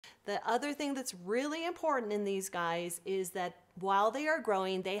The other thing that's really important in these guys is that while they are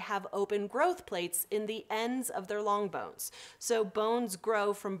growing, they have open growth plates in the ends of their long bones. So bones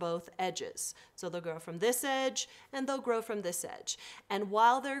grow from both edges. So they'll grow from this edge and they'll grow from this edge. And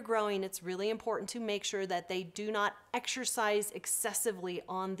while they're growing, it's really important to make sure that they do not exercise excessively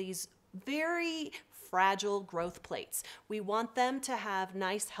on these very fragile growth plates. We want them to have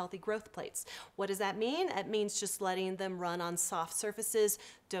nice, healthy growth plates. What does that mean? It means just letting them run on soft surfaces.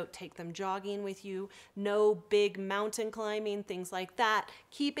 Don't take them jogging with you. No big mountain climbing, things like that.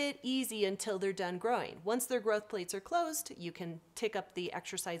 Keep it easy until they're done growing. Once their growth plates are closed, you can tick up the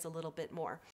exercise a little bit more.